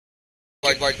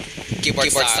keyboard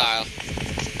style.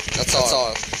 That's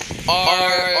all.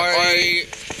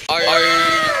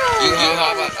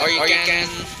 Or you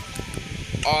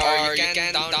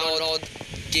can download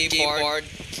keyboard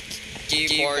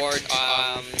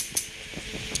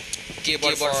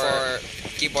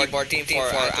theme for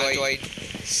Android.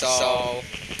 So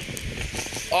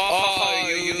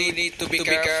you need to be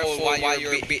careful while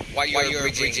you're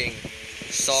bridging.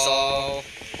 So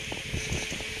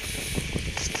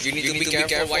you need to be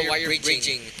careful while you're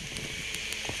bridging.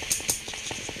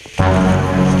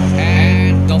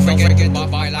 And don't forget to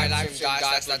buy my live stream,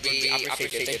 guys. That would be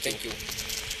appreciated. Thank you.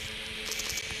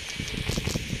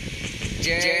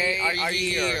 Jay, are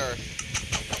you here?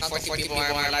 Not 40 people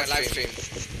on my live stream.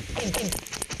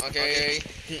 Okay.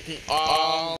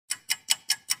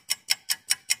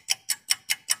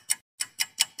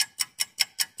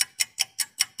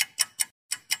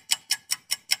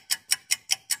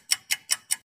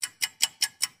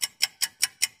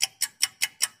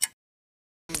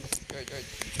 Good.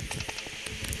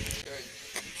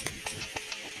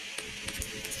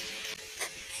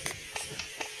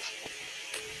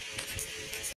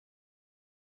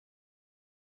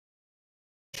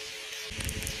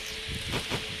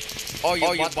 Oh,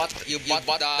 you bought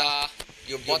the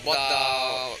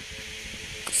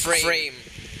frame,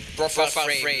 profile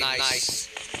frame. Nice.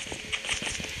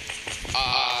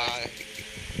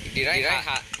 Did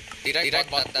I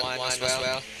bought that one as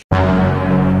well?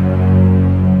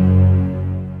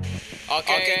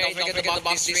 Okay, don't forget about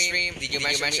this stream. Did you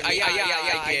mention me?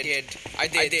 I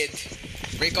did.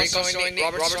 Rico's joining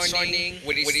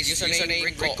with his username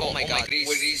Rico. Oh my god.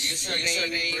 With his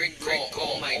username Rico.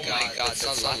 Oh my god. That's a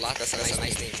lot. That's a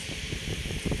nice name.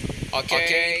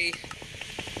 Okay.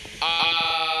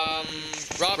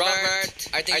 Robert,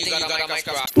 I think you got a mic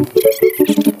crack.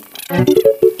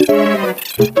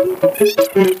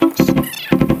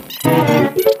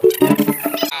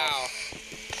 Wow.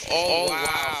 Oh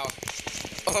wow.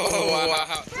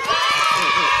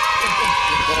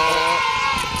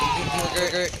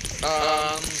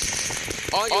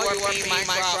 You are playing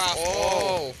Minecraft.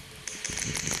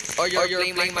 You're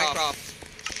playing Minecraft.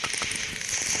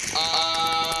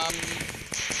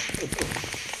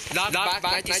 Not back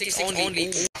 96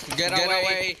 only. Get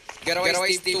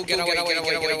away, Steve 2. Get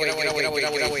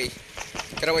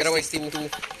away, Steve 2.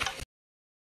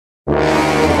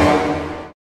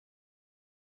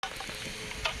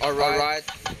 Alright.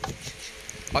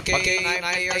 Okay, I'm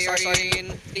here starting.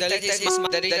 Delete his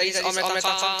Omlet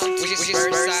account, which is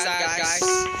very sad, guys.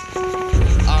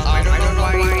 I don't know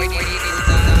why we need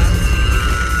that.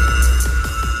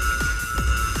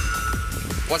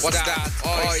 What's that?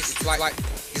 Oh, it's like,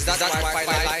 is that Wi-Fi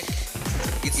live?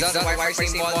 It's that Wi-Fi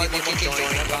symbol, they can join.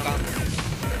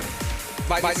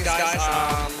 By this guys,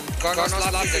 Kronos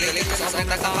lost the his Omlet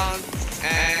account,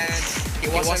 and he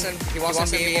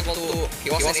wasn't able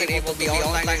to be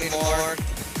online anymore.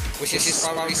 Which is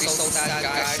probably so sad,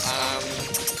 guys.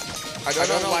 I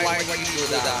don't know why you do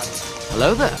that.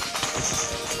 Hello there.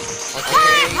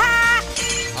 Okay.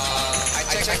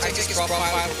 I checked his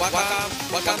profile.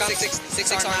 Welcome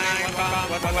 669.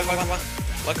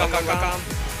 Welcome.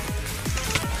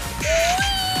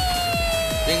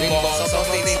 Ding ball. So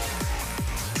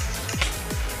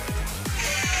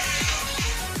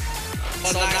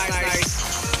nice.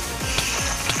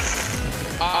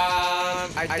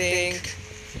 I think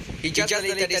he just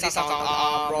deleted his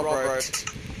account, Robert.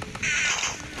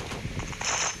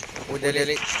 Who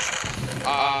delete?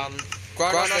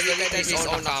 Kronos deleted his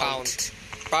own account.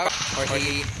 Or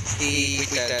he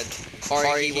tweeted.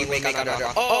 Or he will make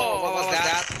another. Oh, what was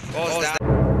that?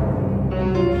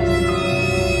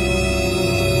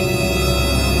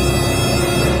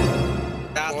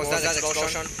 What was that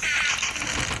explosion?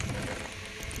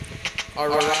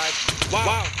 Alright.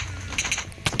 Wow.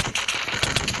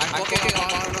 I'm talking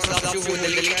about who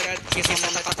deleted his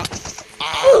own account.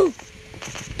 Ow!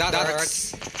 That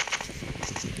hurts.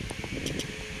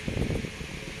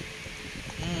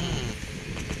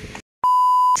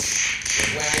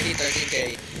 When I need 13k.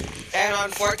 And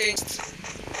on 14th,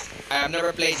 I have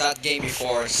never played that game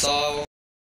before, so...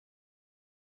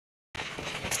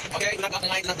 Okay, not the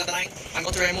line. I'm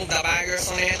going to remove the baggers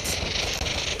on it.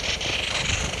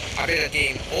 Update the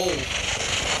game. Oh,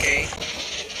 okay.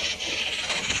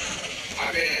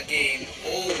 Update the game.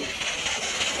 Oh,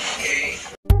 okay.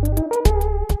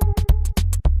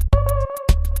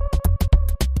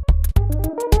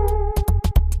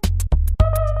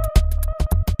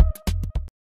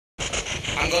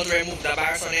 I'm going to remove the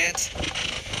bars on it.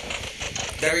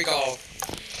 There we go.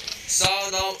 So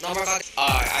no more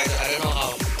I don't know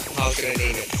how should I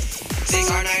name it.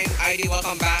 6R9 ID,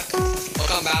 welcome back.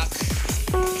 welcome back.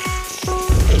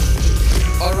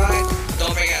 Alright,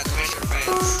 don't forget to mention your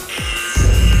friends.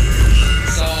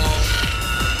 So,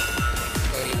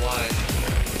 21.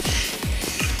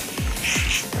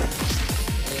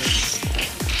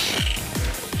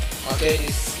 Okay,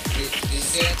 this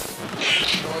is it.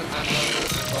 I'm going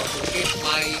to keep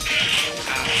my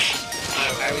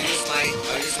I will use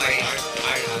my iron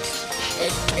axe.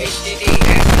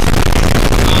 HTTF.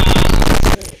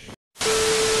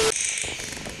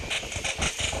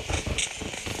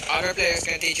 Other players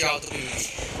can teach you how to do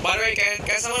this. By the way,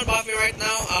 can someone buff me right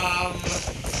now?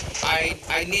 I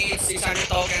need 600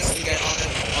 tokens to get on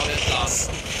the plus.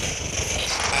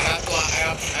 I have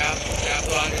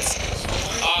 200.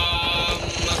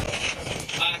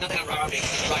 Nothing, I'm robbing.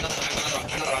 I'm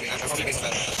not robbing. I'm from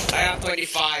basement. I have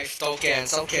 25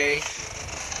 tokens. Okay.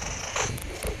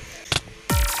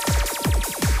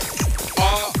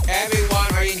 Oh,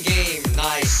 everyone are in game.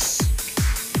 Nice.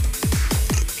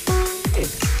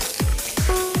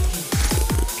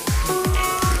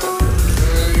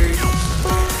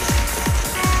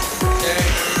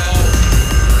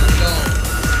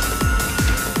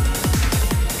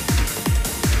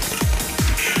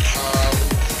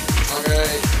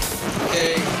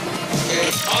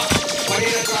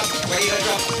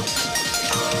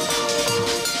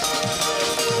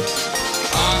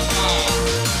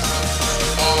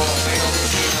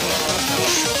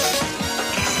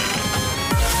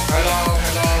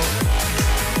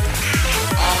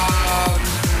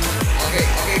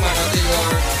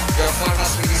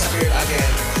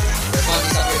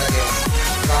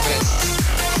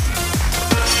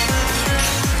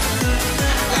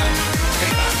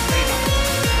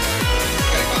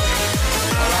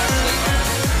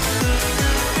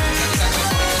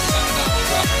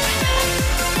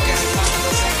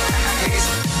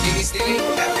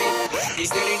 He's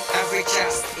stealing every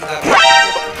chest in the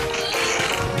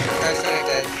That's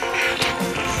connected.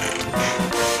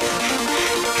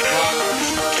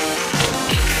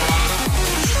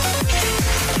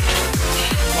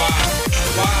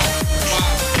 Wow.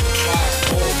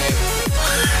 Oh man.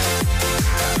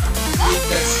 Look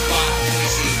that spot. Let me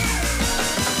see.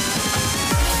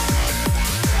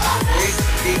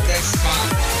 Beat that spot.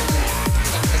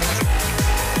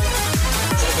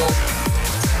 So go.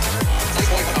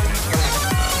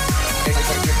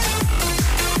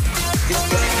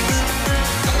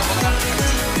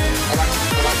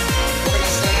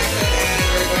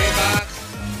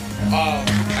 Oh,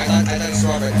 I thought it's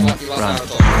Robert. He was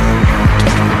Naruto.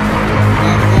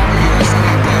 Robert, you are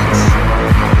selected.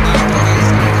 Naruto is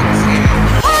selected.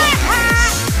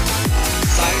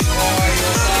 Size boy,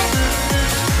 what's up?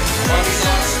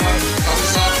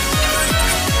 What's up?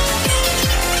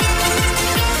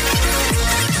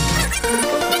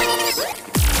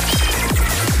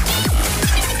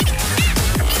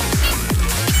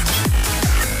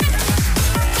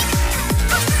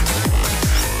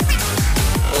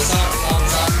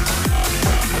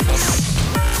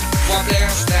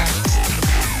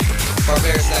 Four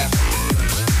players left.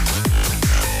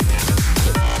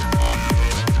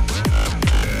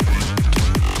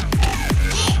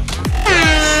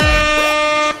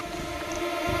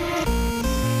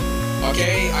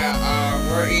 Okay,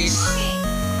 where is...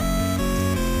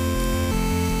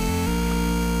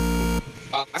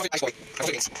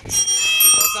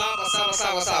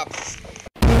 What's up?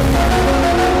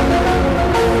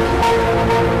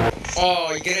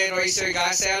 Oh, you get it, Racer,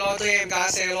 guys. Say hello to him,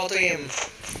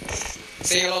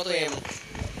 Say hello to him.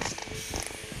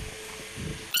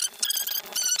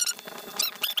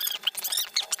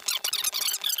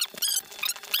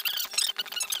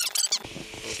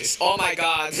 Oh my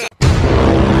god.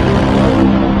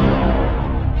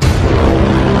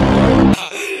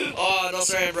 Oh, no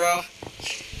swearing, bro.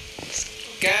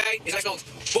 Okay, it's next note.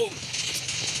 Boom.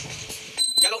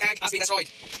 Yellow egg has been destroyed.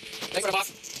 Thanks for the buff.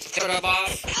 Thanks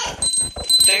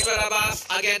for the buff.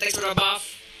 Again, thanks for the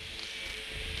buff.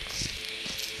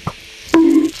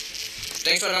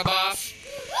 Thanks for the buff.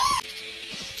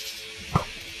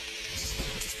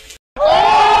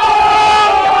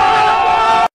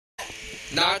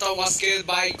 Naruto was killed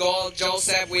by Gold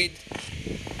Joseph with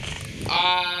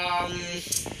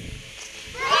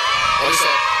what is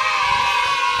it?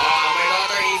 My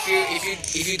daughter,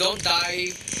 if you don't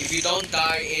die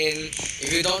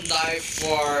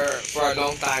for a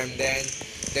long time, then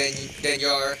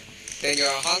your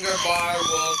hunger bar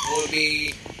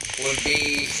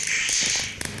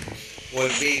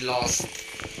will be lost.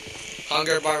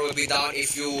 Hunger bar will be down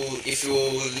if you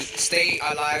stay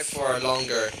alive for a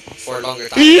longer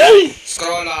time.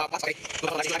 Scroll up.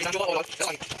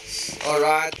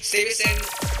 Alright, Steve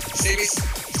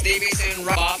Davidson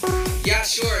Rob. Yeah,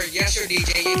 sure,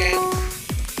 DJ, you can.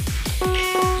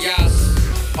 Yes.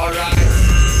 Alright.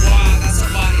 Wow, that's a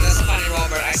funny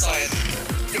Robert, I saw it.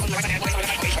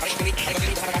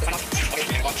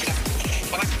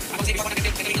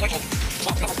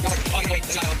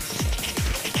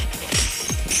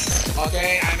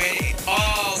 Okay, I made it.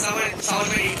 Oh, someone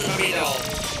made it to the middle.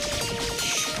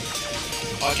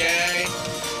 Okay.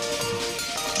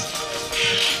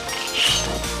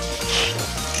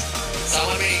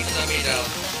 Someone made it to the middle.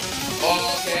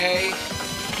 Okay.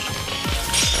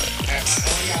 I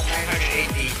only have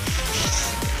 980.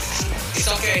 It's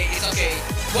okay.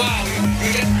 Wow, you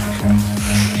can.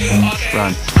 Okay.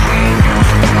 Run.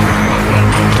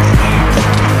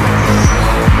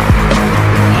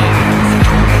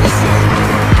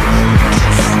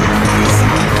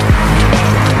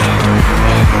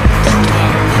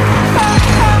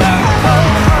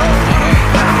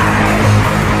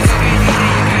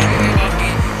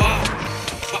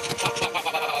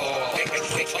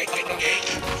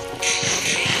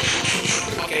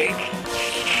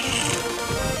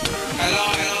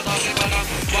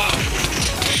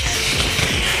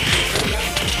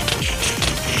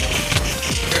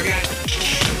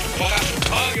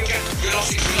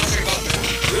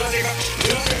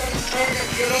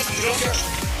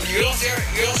 You lost your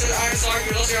iron sword,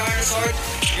 you lost your iron sword,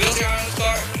 you lost your iron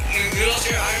sword,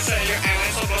 and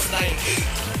I'm so close to dying.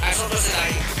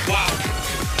 Wow.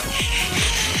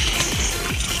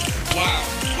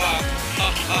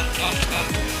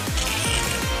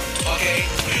 Okay,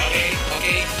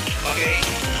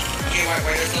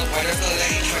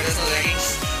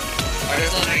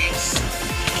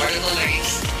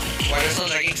 why there's no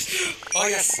leggings? Oh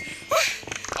yes.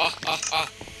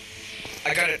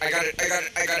 I got it.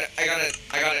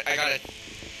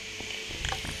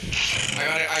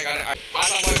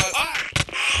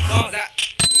 Oh, that.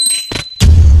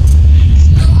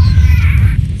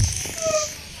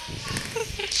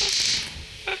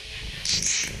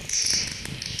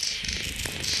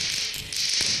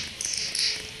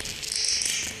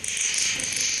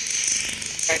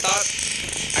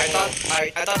 I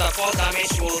thought the fall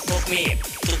damage will took me a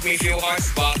few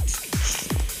hearts, but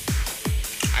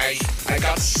I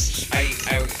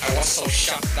was so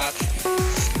shocked that,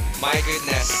 my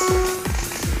goodness.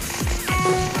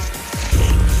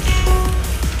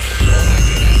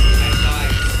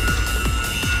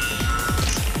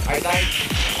 I died.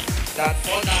 That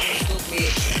fall damage took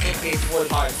me 4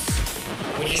 hearts,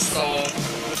 which is so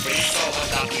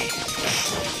unlucky.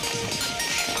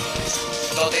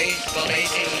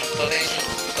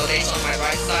 Donation on my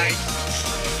right side.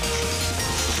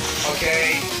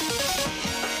 Okay.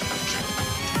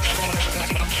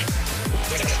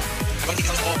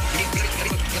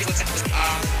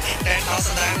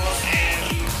 10,000 diamonds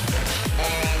and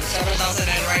 7,000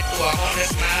 and right to a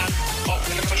homeless man.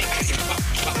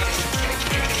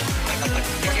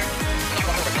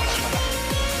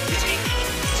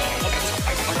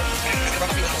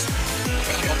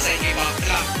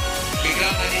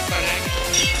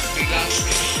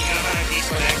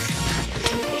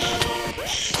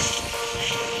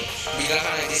 Biglang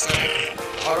na-disconnect.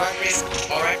 Alright,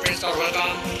 Prince God,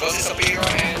 welcome. Ghost is Superior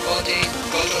and Gold is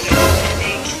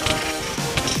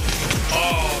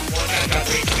Oh, one guy got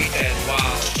retweeted.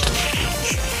 Wow.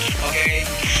 Okay.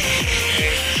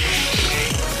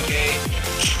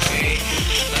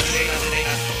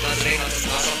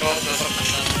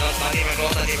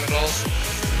 Not even close.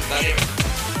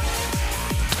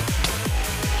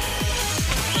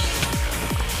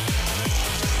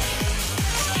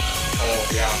 Oh,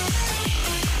 yeah.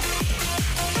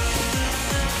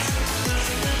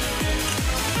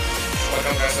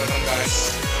 Welcome guys.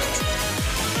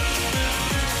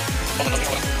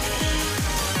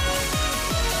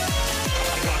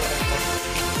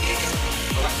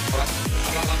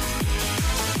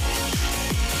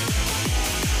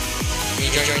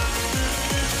 Enjoy.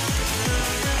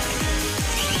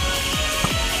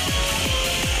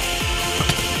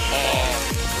 Oh,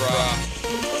 bruh.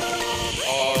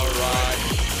 Alright.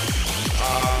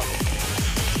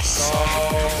 So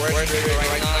we're doing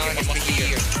right now. It must be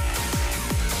here.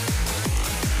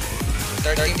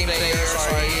 13 players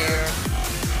are here.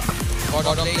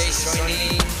 Other players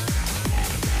joining.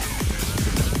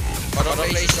 But I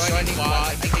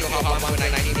think you have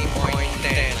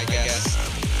 1.19.10, I guess.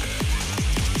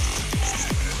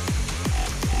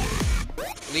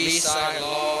 Lisa,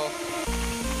 hello.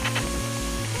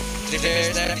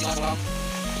 There's that.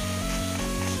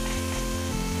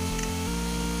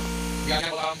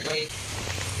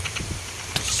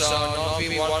 So,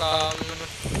 Novi, welcome.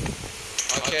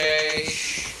 Okay,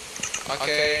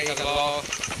 hello.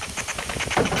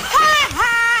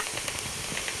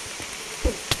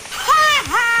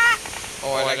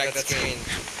 Oh, I like that screen.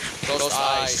 Those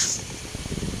eyes.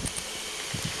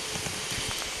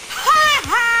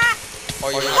 Oh,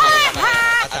 you're gonna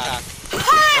attack.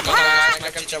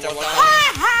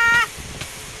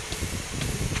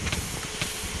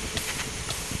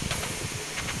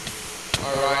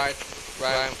 Alright,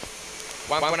 right.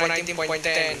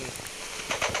 1.19.10.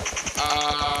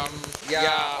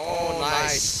 Yeah, oh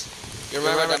nice. You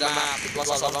remember the map? It was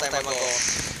a long time ago.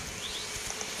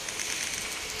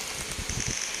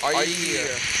 Are you here?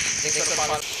 Thanks for the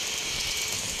follow.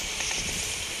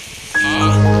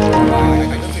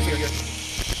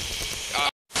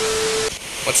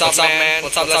 What's up, man?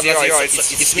 What's up, Zero?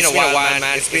 It's been a while,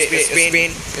 man. It's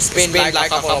been like a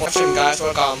couple of questions, guys.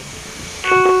 Welcome.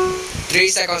 3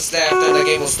 seconds left, then the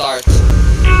game will start.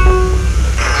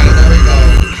 And there we go.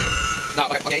 No,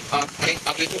 okay, let's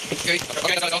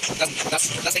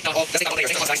take down all players.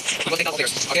 We'll take down all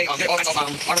players. Okay, here all kinds of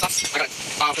armor stuff. I got it.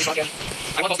 Please run again.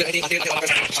 I want to build anything until all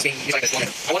players are being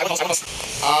decided. I want to host.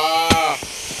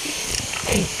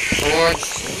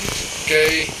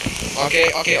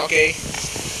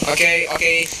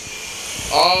 Okay.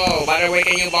 Oh, by the way,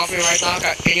 can you buff me right now?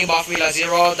 Can you buff me La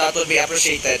Zero? That would be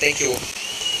appreciated. Thank you.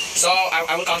 So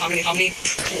I will count how many.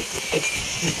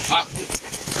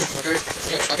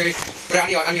 Okay. Put it on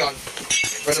you on.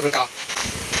 Where's the count?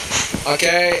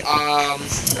 Okay. Oh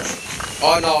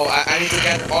no, I need to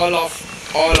get all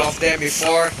of them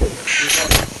before.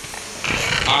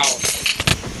 Ow.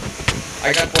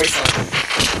 I got poison.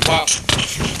 Wow.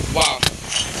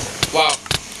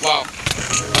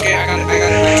 Okay, I got it.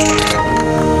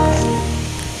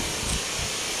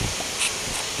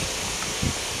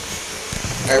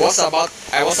 I was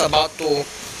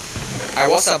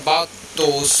about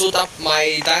to suit up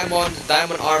my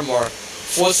diamond armor,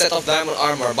 full set of diamond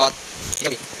armor, but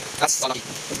that's lucky.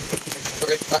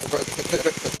 Okay,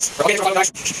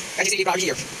 guys. Can you see it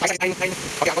here?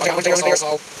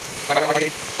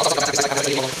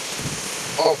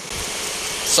 Oh.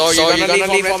 So you're gonna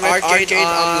leave Omlet Arcade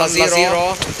La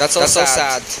Zero? That's so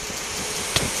sad.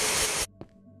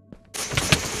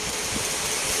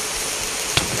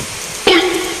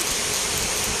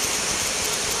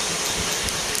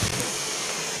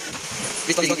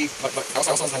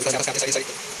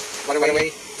 By the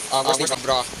way,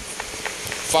 bro,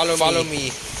 follow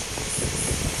me.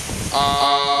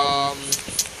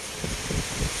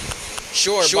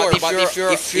 Sure, but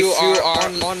if you are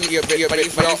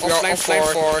offline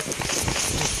for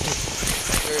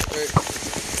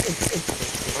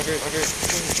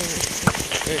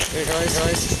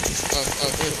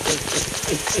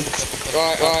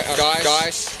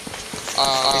guys.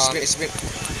 It's been.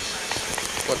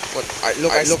 What? I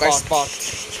spot.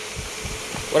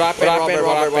 What happened?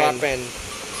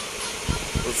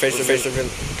 Face.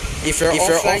 If you're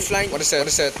offline, what is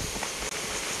it?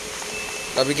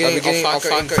 The beginning of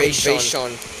Hacker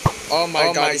Invasion. Oh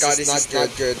my god, this is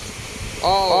not good.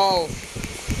 Oh.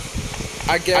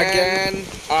 Again.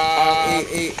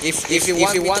 If you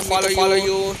want me to follow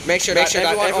you, make sure that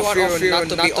everyone of you not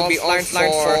to be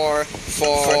offline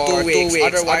for 2 weeks.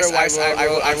 Otherwise, I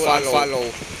will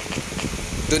follow.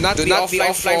 Do not be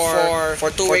offline for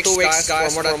 2 weeks,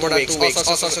 guys. For more than 2 weeks.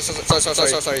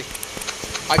 Sorry.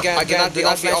 Again, do not be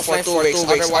offline for 2 weeks.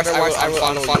 Otherwise, I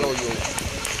will follow you.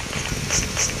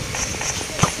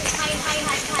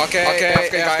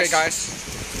 Okay, guys.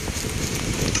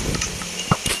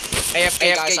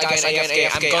 AFK, guys,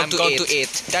 again. I'm going to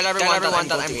eat. Tell everyone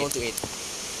that I'm going to eat.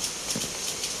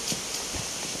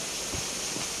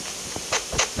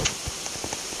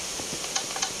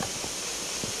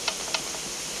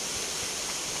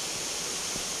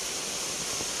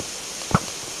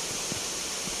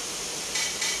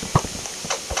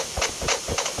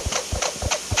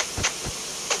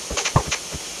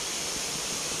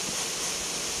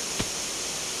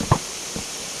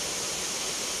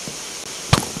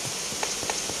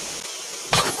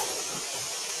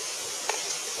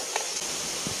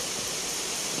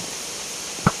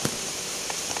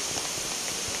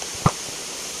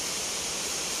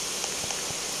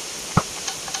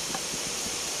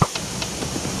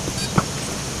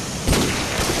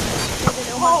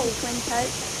 Oh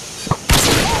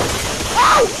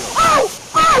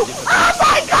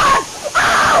my god!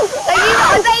 Oh!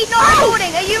 Are you not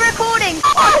recording? Are you recording?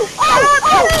 Oh!